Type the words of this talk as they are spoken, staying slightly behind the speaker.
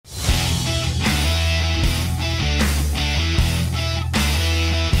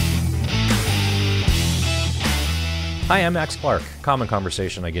Hi, I'm Max Clark. Common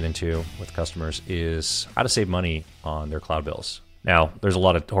conversation I get into with customers is how to save money on their cloud bills. Now, there's a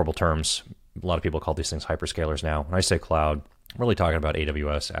lot of horrible terms. A lot of people call these things hyperscalers now. When I say cloud, I'm really talking about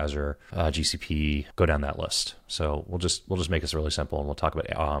AWS, Azure, GCP, go down that list. So we'll just make this really simple, and we'll talk about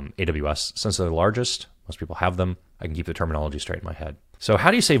AWS. Since they're the largest, most people have them, I can keep the terminology straight in my head. So how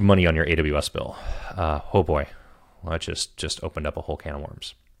do you save money on your AWS bill? Oh boy, well, that just opened up a whole can of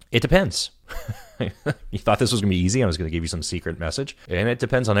worms. It depends. You thought this was going to be easy. I was going to give you some secret message. And it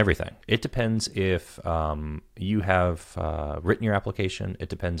depends on everything. It depends if you have written your application. It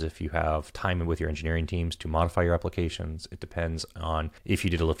depends if you have time with your engineering teams to modify your applications. It depends on if you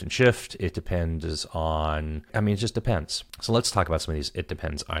did a lift and shift. It depends on, it just depends. So let's talk about some of these it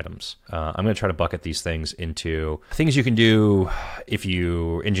depends items. I'm going to try to bucket these things into things you can do if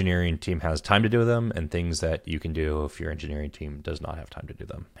your engineering team has time to do them, and things that you can do if your engineering team does not have time to do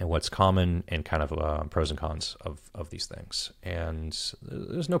them, and what's common and kind of pros and cons of these things. And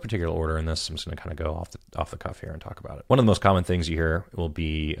there's no particular order in this. I'm just going to kind of go off the cuff here and talk about it. One of the most common things you hear will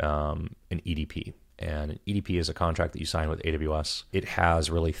be an EDP. And an EDP is a contract that you sign with AWS. It has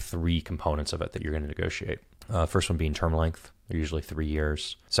really three components of it that you're going to negotiate. First one being term length. They're usually 3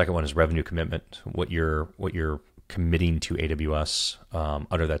 years. Second one is revenue commitment. What you're committing to AWS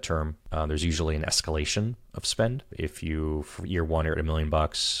under that term. There's usually an escalation of spend. If you, for year one, you're at $1 million,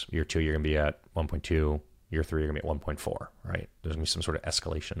 year two, you're going to be at 1.2, year three, you're going to be at 1.4, right? There's going to be some sort of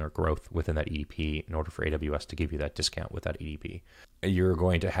escalation or growth within that EDP in order for AWS to give you that discount with that EDP. You're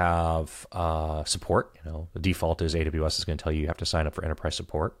going to have support. The default is AWS is going to tell you have to sign up for enterprise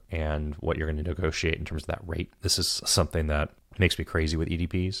support, and what you're going to negotiate in terms of that rate. This is something that makes me crazy with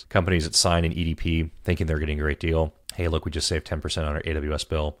EDPs. Companies that sign an EDP thinking they're getting a great deal. Hey, look, we just saved 10% on our AWS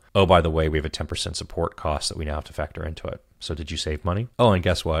bill. Oh, by the way, we have a 10% support cost that we now have to factor into it. So did you save money? Oh, and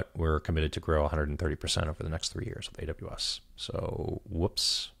guess what? We're committed to grow 130% over the next 3 years with AWS. So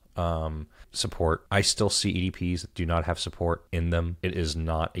whoops. Support. I still see EDPs that do not have support in them. It is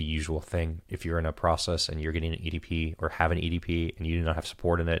not a usual thing. If you're in a process and you're getting an EDP or have an EDP and you do not have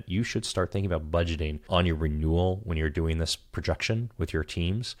support in it, you should start thinking about budgeting on your renewal when you're doing this projection with your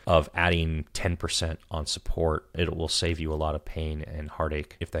teams of adding 10% on support. It will save you a lot of pain and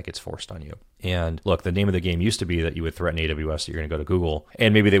heartache if that gets forced on you. And look, the name of the game used to be that you would threaten AWS that you're going to go to Google,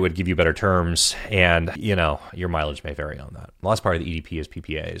 and maybe they would give you better terms, and your mileage may vary on that. The last part of the EDP is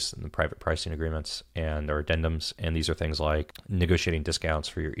PPAs and the private pricing agreements and their addendums, and these are things like negotiating discounts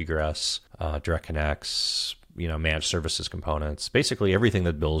for your egress, direct connects, managed services components, basically everything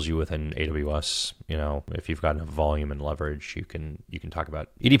that bills you within AWS. If you've got enough volume and leverage, you can talk about.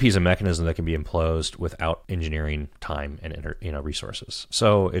 EDP is a mechanism that can be imposed without engineering time and resources.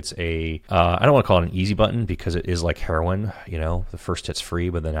 So it's I don't want to call it an easy button because it is like heroin. The first hit's free,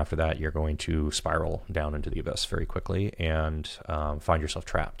 but then after that, you're going to spiral down into the abyss very quickly and find yourself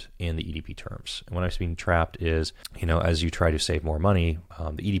trapped in the EDP terms. And when I mean trapped is, as you try to save more money,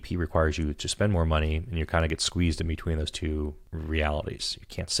 the EDP requires you to spend more money, and you kind of get squeezed in between those two realities. You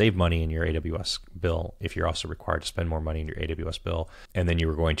can't save money in your AWS bill if you're also required to spend more money in your AWS bill. And then you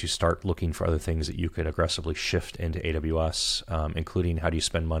were going to start looking for other things that you could aggressively shift into AWS, including how do you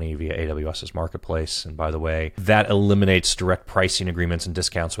spend money via AWS's marketplace. And by the way, that eliminates direct pricing agreements and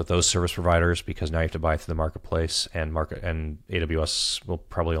discounts with those service providers because now you have to buy through the marketplace, and AWS will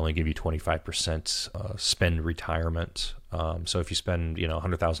probably only give you 25% spend retirement. So if you spend,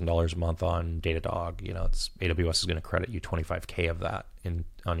 $100,000 a month on Datadog, AWS is going to credit you 25K of that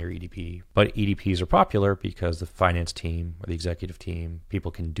on your EDP. But EDPs are popular because the finance team or the executive team, people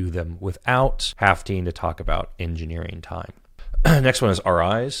can do them without having to talk about engineering time. Next one is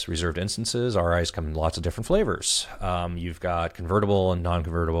RIs, reserved instances. RIs come in lots of different flavors. You've got convertible and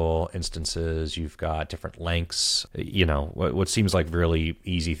non-convertible instances. You've got different lengths. What seems like really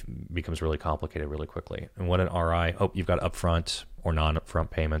easy becomes really complicated really quickly. And what an RI, you've got upfront or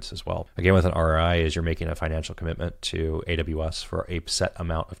non-upfront payments as well. Again, with an RI is you're making a financial commitment to AWS for a set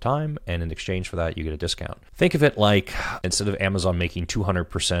amount of time, and in exchange for that, you get a discount. Think of it like instead of Amazon making 200%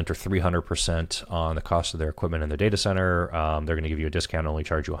 or 300% on the cost of their equipment in their data center, they're going to give you a discount and only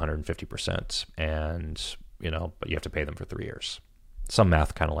charge you 150%, and but you have to pay them for 3 years. Some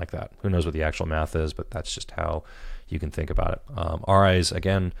math kind of like that. Who knows what the actual math is, but that's just how you can think about it. RIs,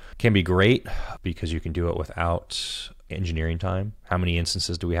 again, can be great because you can do it without engineering time. How many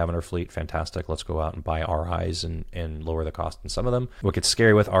instances do we have in our fleet? Fantastic. Let's go out and buy RIs and lower the cost in some of them. What gets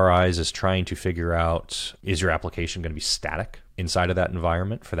scary with RIs is trying to figure out, is your application going to be static inside of that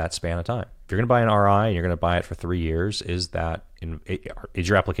environment for that span of time? If you're going to buy an RI and you're going to buy it for 3 years, is that is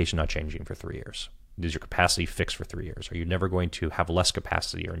your application not changing for 3 years? Is your capacity fixed for 3 years? Are you never going to have less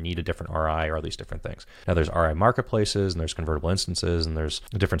capacity or need a different RI or all these different things? Now, there's RI marketplaces and there's convertible instances and there's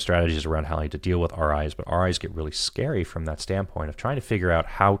different strategies around how to deal with RIs, but RIs get really scary from that standpoint of trying to figure out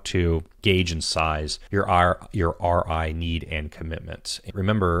how to gauge and size your RI need and commitment.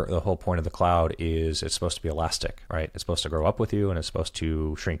 Remember, the whole point of the cloud is it's supposed to be elastic, right? It's supposed to grow up with you and it's supposed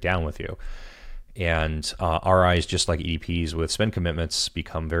to shrink down with you. And RIs, just like EDPs with spend commitments,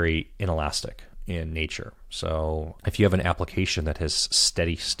 become very inelastic in nature. So if you have an application that has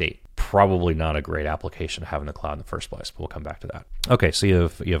steady state, probably not a great application to have in the cloud in the first place, but we'll come back to that. Okay, so you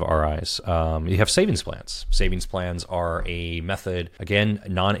have RIs. You have savings plans. Savings plans are a method, again,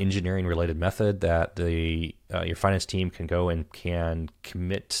 non-engineering related method that your finance team can go and can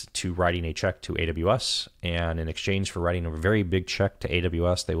commit to writing a check to AWS, and in exchange for writing a very big check to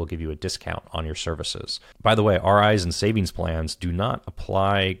AWS, they will give you a discount on your services. By the way, RIs and savings plans do not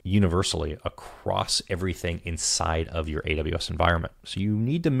apply universally across everything inside of your AWS environment. So you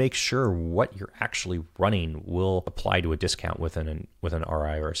need to make sure what you're actually running will apply to a discount within an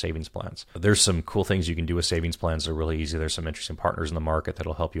RI or a savings plans. There's some cool things you can do with savings plans. They're really easy. There's some interesting partners in the market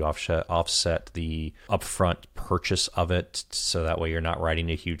that'll help you offset the upfront purchase of it, so that way you're not writing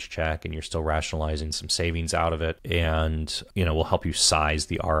a huge check and you're still rationalizing some savings out of it. And will help you size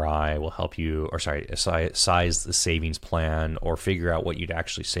the RI, will help you, size the savings plan, or figure out what you'd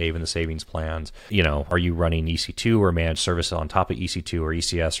actually save in the savings plans. Are you running EC2 or managed service on top of EC2 or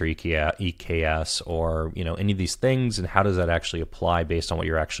ECS or EKS or any of these things, and how does that actually apply based on what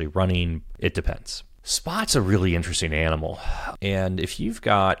you're actually running? It depends. Spot's a really interesting animal. And if you've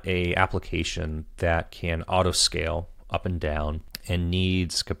got a application that can auto scale up and down and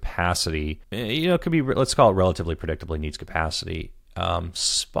needs capacity, it could be, let's call it relatively predictably needs capacity.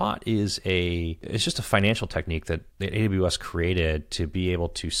 Spot is it's just a financial technique that AWS created to be able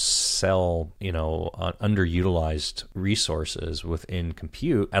to sell, underutilized resources within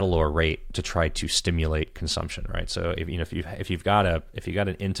compute at a lower rate to try to stimulate consumption, right? So if you've got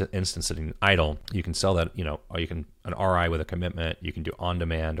an instance sitting idle, you can sell that, or you can an RI with a commitment, you can do on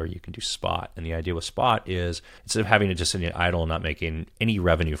demand, or you can do Spot. And the idea with Spot is instead of having it just sitting idle and not making any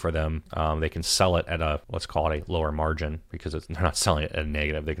revenue for them, they can sell it at let's call it a lower margin, because they're not selling it at a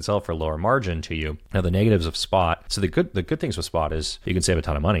negative. They can sell it for a lower margin to you. Now the negatives of Spot, so the good things with Spot is you can save a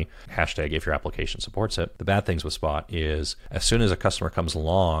ton of money, hashtag if your application supports it. The bad things with Spot is as soon as a customer comes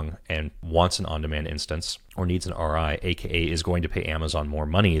along and wants an on-demand instance or needs an RI, aka is going to pay Amazon more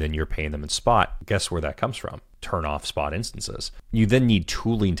money than you're paying them in Spot, guess where that comes from? Turn off Spot instances. You then need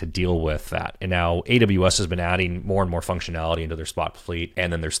tooling to deal with that. And now AWS has been adding more and more functionality into their Spot fleet.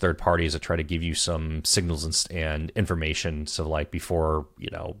 And then there's third parties that try to give you some signals and information. So like before,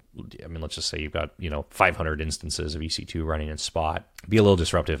 let's just say you've got, 500 instances of EC2 running in Spot. It'd be a little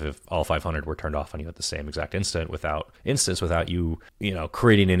disruptive if all 500 were turned off on you at the same exact instant without you,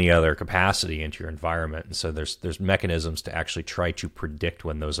 creating any other capacity into your environment. And so there's mechanisms to actually try to predict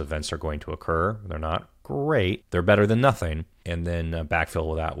when those events are going to occur. They're not great. They're better than nothing. And then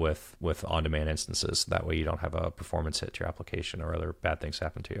backfill that with on-demand instances. That way you don't have a performance hit to your application or other bad things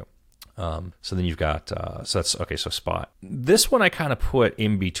happen to you. So then you've got, so Spot. This one I kind of put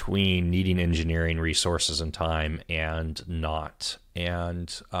in between needing engineering resources and time and not. And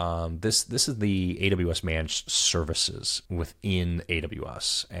this is the AWS managed services within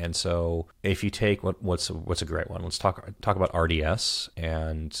AWS. And so if you take what's a great one, let's talk about RDS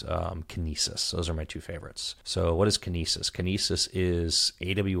and Kinesis. Those are my two favorites. So what is Kinesis? Kinesis is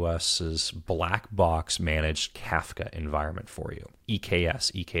AWS's black box managed Kafka environment for you.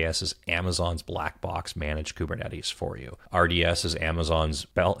 EKS is Amazon's black box managed Kubernetes for you. RDS is Amazon's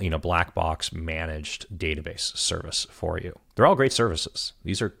black box managed database service for you. They're all great services.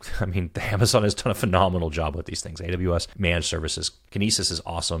 These are, Amazon has done a phenomenal job with these things. AWS managed services. Kinesis is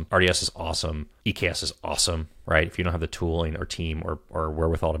awesome. RDS is awesome. EKS is awesome, right? If you don't have the tooling or team or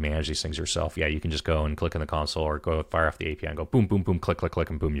wherewithal to manage these things yourself, you can just go and click in the console or go fire off the API and go boom, boom, boom, click, click, click,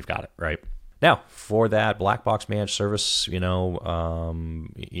 and boom, you've got it, right? Now, for that black box managed service, gift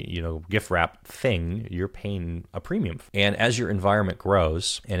wrap thing, you're paying a premium. And as your environment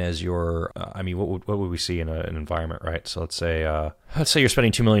grows, and as your, what would we see in an environment, right? So let's say you're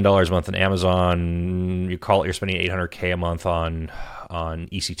spending $2 million a month on Amazon. You're spending $800K a month on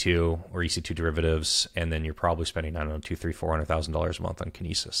EC2 or EC2 derivatives, and then you're probably spending, $200,000-$400,000 a month on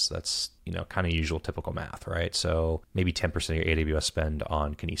Kinesis. That's kind of usual typical math, right? So maybe 10% of your AWS spend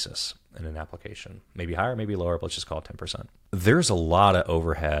on Kinesis in an application. Maybe higher, maybe lower, but let's just call it 10%. there's a lot of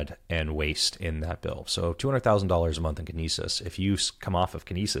overhead and waste in that bill. So $200,000 a month in Kinesis, if you come off of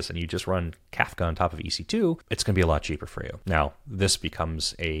Kinesis and you just run Kafka on top of EC2, it's going to be a lot cheaper for you. Now, this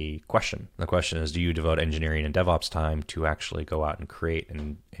becomes a question. The question is, do you devote engineering and DevOps time to actually go out and create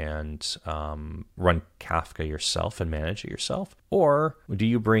and run Kafka yourself and manage it yourself? Or do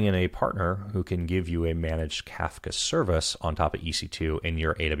you bring in a partner who can give you a managed Kafka service on top of EC2 in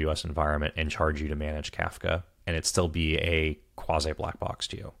your AWS environment and charge you to manage Kafka, and it still be a quasi black box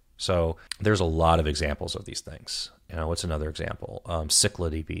to you? So there's a lot of examples of these things. What's another example?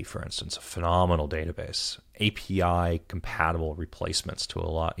 CycloDB, for instance, a phenomenal database. API compatible replacements to a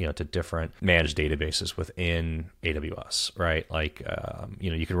lot, to different managed databases within AWS, right? Like,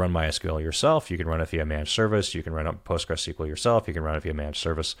 you can run MySQL yourself. You can run it via managed service. You can run up PostgreSQL yourself. You can run it via managed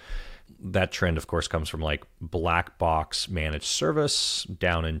service. That trend, of course, comes from like black box managed service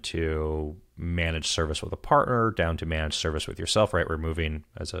down into managed service with a partner, down to managed service with yourself, right? We're moving,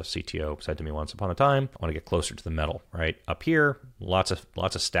 as a CTO said to me once upon a time, I want to get closer to the metal, right? Up here, lots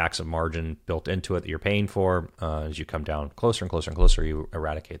of stacks of margin built into it that you're paying for. As you come down closer and closer and closer, you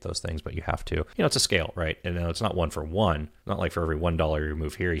eradicate those things, but you have to, it's a scale, right? And it's not one for one. Not like for every $1 you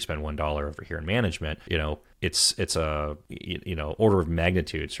move here, you spend $1 over here in management. It's a order of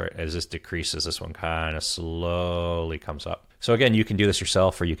magnitudes, right? As this decreases, this one kind of slowly comes up. So again, you can do this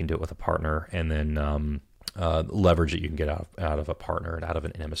yourself, or you can do it with a partner, and then leverage that you can get out of a partner and out of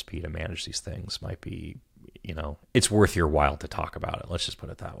an MSP to manage these things might be, it's worth your while to talk about it. Let's just put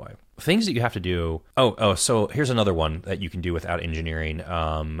it that way. Things that you have to do. So here's another one that you can do without engineering.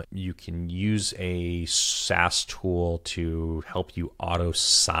 You can use a SaaS tool to help you auto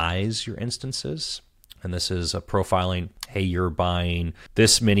size your instances. And this is a profiling. Hey, you're buying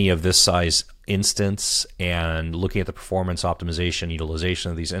this many of this size instance, and looking at the performance optimization,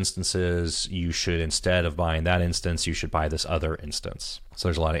 utilization of these instances, you should, instead of buying that instance, you should buy this other instance. So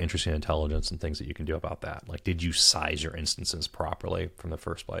there's a lot of interesting intelligence and things that you can do about that. Like, did you size your instances properly from the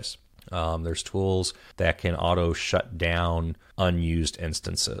first place? There's tools that can auto shut down unused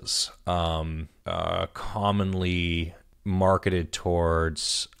instances. Commonly marketed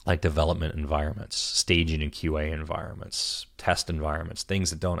towards like development environments, staging and QA environments, test environments, things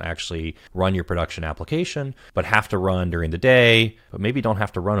that don't actually run your production application, but have to run during the day, but maybe don't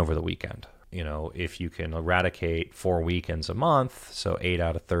have to run over the weekend. If you can eradicate 4 weekends a month, so 8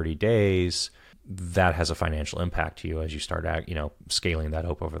 out of 30 days, that has a financial impact to you as you start, scaling that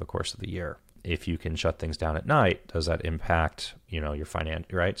up over the course of the year. If you can shut things down at night, does that impact, your finance,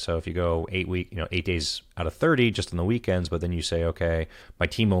 right? So if you go 8 days out of 30 just on the weekends, but then you say, okay, my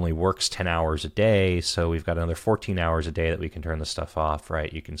team only works 10 hours a day, so we've got another 14 hours a day that we can turn this stuff off,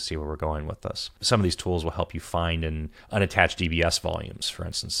 right? You can see where we're going with this. Some of these tools will help you find in unattached EBS volumes, for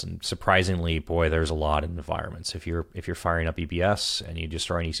instance. And surprisingly, boy, there's a lot in environments. If you're firing up EBS and you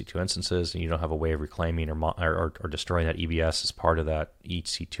destroy EC2 instances and you don't have a way of reclaiming or destroying that EBS as part of that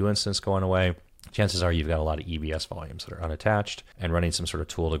EC2 instance going away, chances are you've got a lot of EBS volumes that are unattached, and running some sort of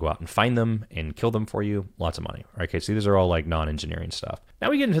tool to go out and find them and kill them for you, lots of money. Okay, so these are all like non-engineering stuff. Now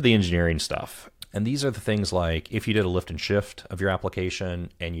we get into the engineering stuff. And these are the things like if you did a lift and shift of your application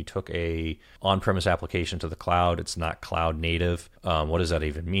and you took a on-premise application to the cloud, it's not cloud native. What does that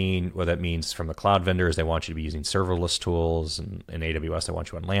even mean? What that means from the cloud vendors, they want you to be using serverless tools, and in AWS, they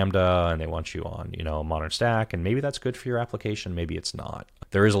want you on Lambda, and they want you on, a modern stack. And maybe that's good for your application. Maybe it's not.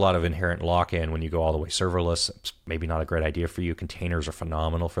 There is a lot of inherent lock-in when you go all the way serverless. It's maybe not a great idea for you. Containers are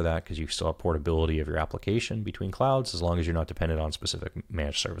phenomenal for that because you still have portability of your application between clouds as long as you're not dependent on specific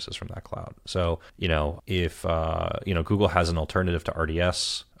managed services from that cloud. So, if Google has an alternative to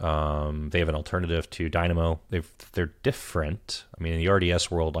RDS, they have an alternative to Dynamo. They're different. I mean, in the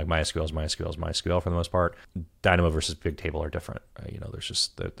RDS world, like MySQL is MySQL for the most part. Dynamo versus Bigtable are different. There's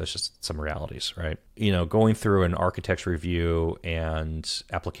just some realities, right? Going through an architecture review and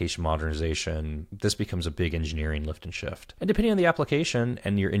application modernization, this becomes a big engineering lift and shift. And depending on the application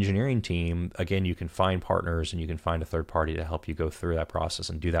and your engineering team, again, you can find partners and you can find a third party to help you go through that process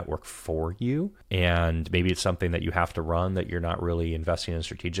and do that work for you. And maybe it's something that you have to run that you're not really investing in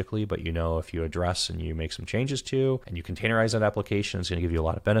strategically, but if you address and you make some changes to, and you containerize that application, it's going to give you a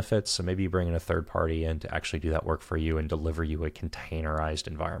lot of benefits. So maybe you bring in a third party in to actually do that work for you and deliver you a containerized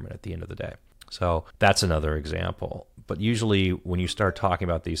environment at the end of the day. So that's another example. But usually when you start talking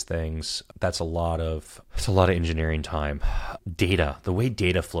about these things, that's a lot of engineering time. Data, the way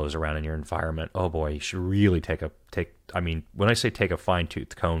data flows around in your environment, oh boy, you should really take when I say take a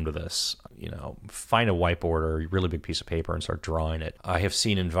fine-tooth comb to this, find a whiteboard or a really big piece of paper and start drawing it. I have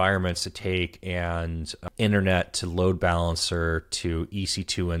seen environments to take and internet to load balancer to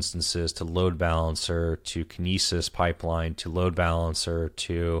EC2 instances to load balancer to Kinesis pipeline to load balancer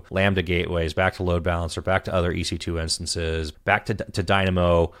to Lambda gateways, back to load balancer, back to other EC2 instances, back to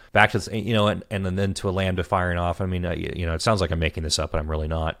Dynamo, back to, and then to a Lambda firing off. It sounds like I'm making this up, but I'm really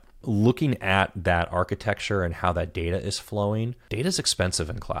not. Looking at that architecture and how that data is flowing, data is expensive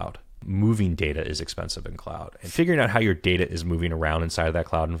in cloud. Moving data is expensive in cloud. And figuring out how your data is moving around inside of that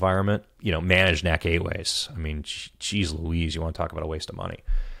cloud environment, managed NAT gateways. Geez Louise, you want to talk about a waste of money.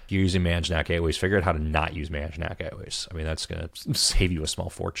 If you're using managed NAT gateways, figure out how to not use managed NAT gateways. That's going to save you a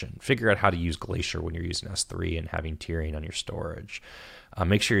small fortune. Figure out how to use Glacier when you're using S3 and having tiering on your storage.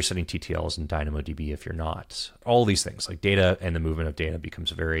 Make sure you're setting TTLs in DynamoDB if you're not. All these things, like data and the movement of data,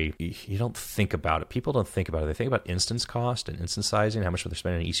 becomes you don't think about it. People don't think about it. They think about instance cost and instance sizing, how much they're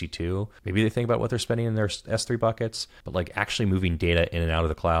spending in EC2. Maybe they think about what they're spending in their S3 buckets, but like actually moving data in and out of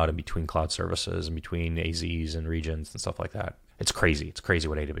the cloud and between cloud services and between AZs and regions and stuff like that. It's crazy. It's crazy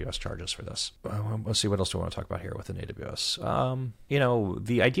what AWS charges for this. Let's see, what else do we want to talk about here within AWS?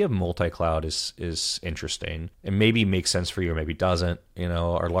 The idea of multi-cloud is interesting. It maybe makes sense for you or maybe doesn't.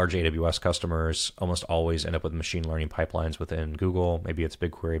 Our large AWS customers almost always end up with machine learning pipelines within Google. Maybe it's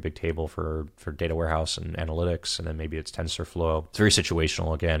BigQuery, Bigtable for data warehouse and analytics, and then maybe it's TensorFlow. It's very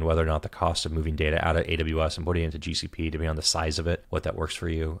situational, again, whether or not the cost of moving data out of AWS and putting it into GCP, depending on the size of it, what that works for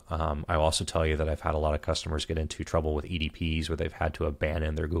you. I'll also tell you that I've had a lot of customers get into trouble with EDPs where they've had to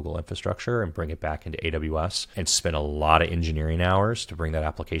abandon their Google infrastructure and bring it back into AWS and spend a lot of engineering hours to bring that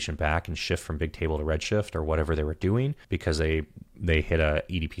application back and shift from Bigtable to Redshift or whatever they were doing because they hit a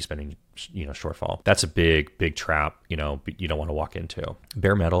EDP spending shortfall. That's a big trap you don't want to walk into.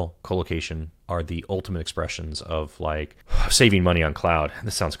 Bare metal, colocation are the ultimate expressions of like saving money on cloud.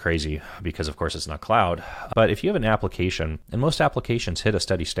 This sounds crazy because of course it's not cloud, but if you have an application, and most applications hit a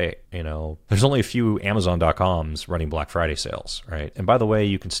steady state, there's only a few Amazon.coms running Black Friday sales, right? And by the way,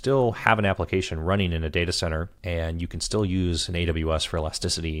 you can still have an application running in a data center and you can still use an AWS for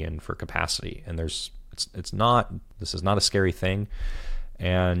elasticity and for capacity. And this is not a scary thing.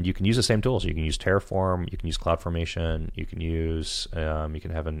 And you can use the same tools. You can use Terraform, you can use CloudFormation, you can use, you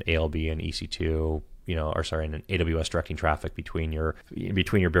can have an ALB and EC2, an AWS directing traffic between your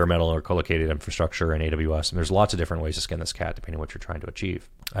bare metal or co-located infrastructure and AWS. And there's lots of different ways to skin this cat depending on what you're trying to achieve.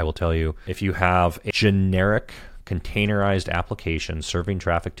 I will tell you, if you have a generic containerized application serving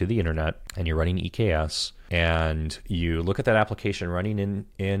traffic to the internet and you're running EKS, and you look at that application running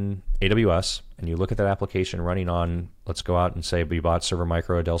in AWS, and you look at that application running on, let's go out and say we bought Server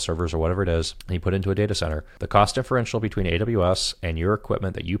Micro, Dell servers, or whatever it is, and you put it into a data center, the cost differential between AWS and your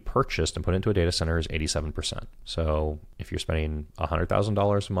equipment that you purchased and put into a data center is 87%. So if you're spending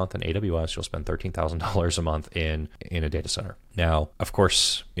 $100,000 a month in AWS, you'll spend $13,000 a month in a data center. Now, of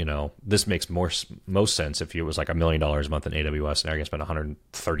course, this makes most sense if it was like $1 million a month in AWS, and now you're going to spend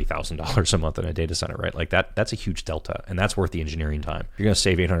 $130,000 a month in a data center, right? Like that's a huge delta, and that's worth the engineering time. You're going to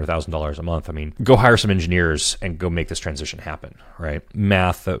save $800,000 a month. Go hire some engineers and go make this transition happen, right?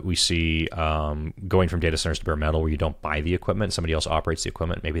 Math that we see going from data centers to bare metal, where you don't buy the equipment, somebody else operates the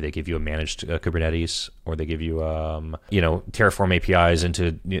equipment. Maybe they give you a managed Kubernetes, or they give you Terraform APIs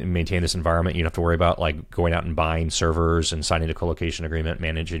to maintain this environment. You don't have to worry about like going out and buying servers and signing a colocation agreement,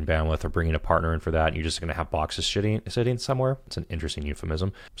 managing bandwidth, or bringing a partner in for that. You're just going to have boxes sitting somewhere. It's an interesting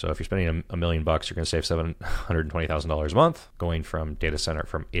euphemism. So if you're spending $1 million, you're going to save $720,000 a month going from data center,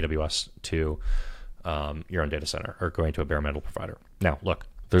 from AWS to your own data center, or going to a bare metal provider. Now, look,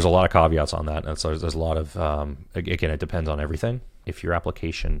 there's a lot of caveats on that. And so there's a lot of, again, it depends on everything. If your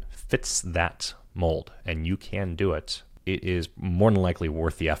application fits that mold and you can do it, it is more than likely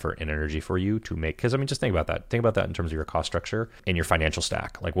worth the effort and energy for you to make. Because just think about that. Think about that in terms of your cost structure and your financial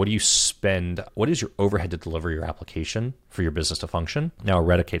stack. Like, what do you spend? What is your overhead to deliver your application for your business to function? Now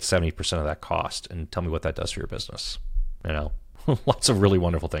eradicate 70% of that cost and tell me what that does for your business. Lots of really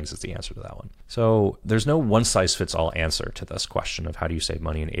wonderful things is the answer to that one. So there's no one-size-fits-all answer to this question of how do you save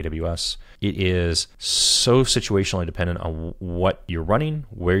money in AWS. It is so situationally dependent on what you're running,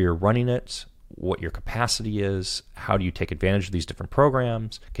 where you're running it, what your capacity is, how do you take advantage of these different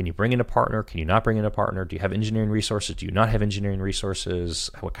programs? Can you bring in a partner? Can you not bring in a partner? Do you have engineering resources? Do you not have engineering resources?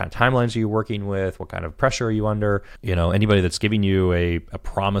 What kind of timelines are you working with? What kind of pressure are you under? Anybody that's giving you a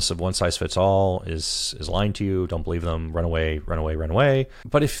promise of one size fits all is lying to you. Don't believe them. Run away, run away, run away.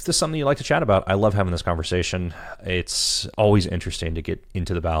 But if this is something you'd like to chat about, I love having this conversation. It's always interesting to get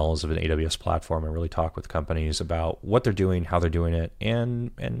into the bowels of an AWS platform and really talk with companies about what they're doing, how they're doing it,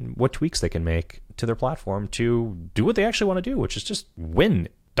 and what tweaks they can make traffic to their platform to do what they actually want to do, which is just win,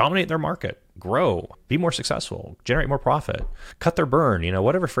 dominate their market, grow, be more successful, generate more profit, cut their burn,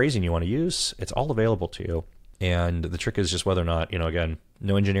 whatever phrasing you want to use, it's all available to you. And the trick is just whether or not, again,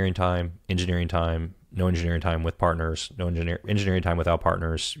 no engineering time, no engineering time with partners, no engineering time without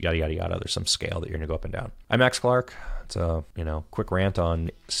partners, yada, yada, yada. There's some scale that you're going to go up and down. I'm Max Clark. It's a, quick rant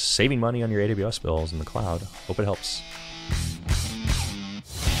on saving money on your AWS bills in the cloud. Hope it helps.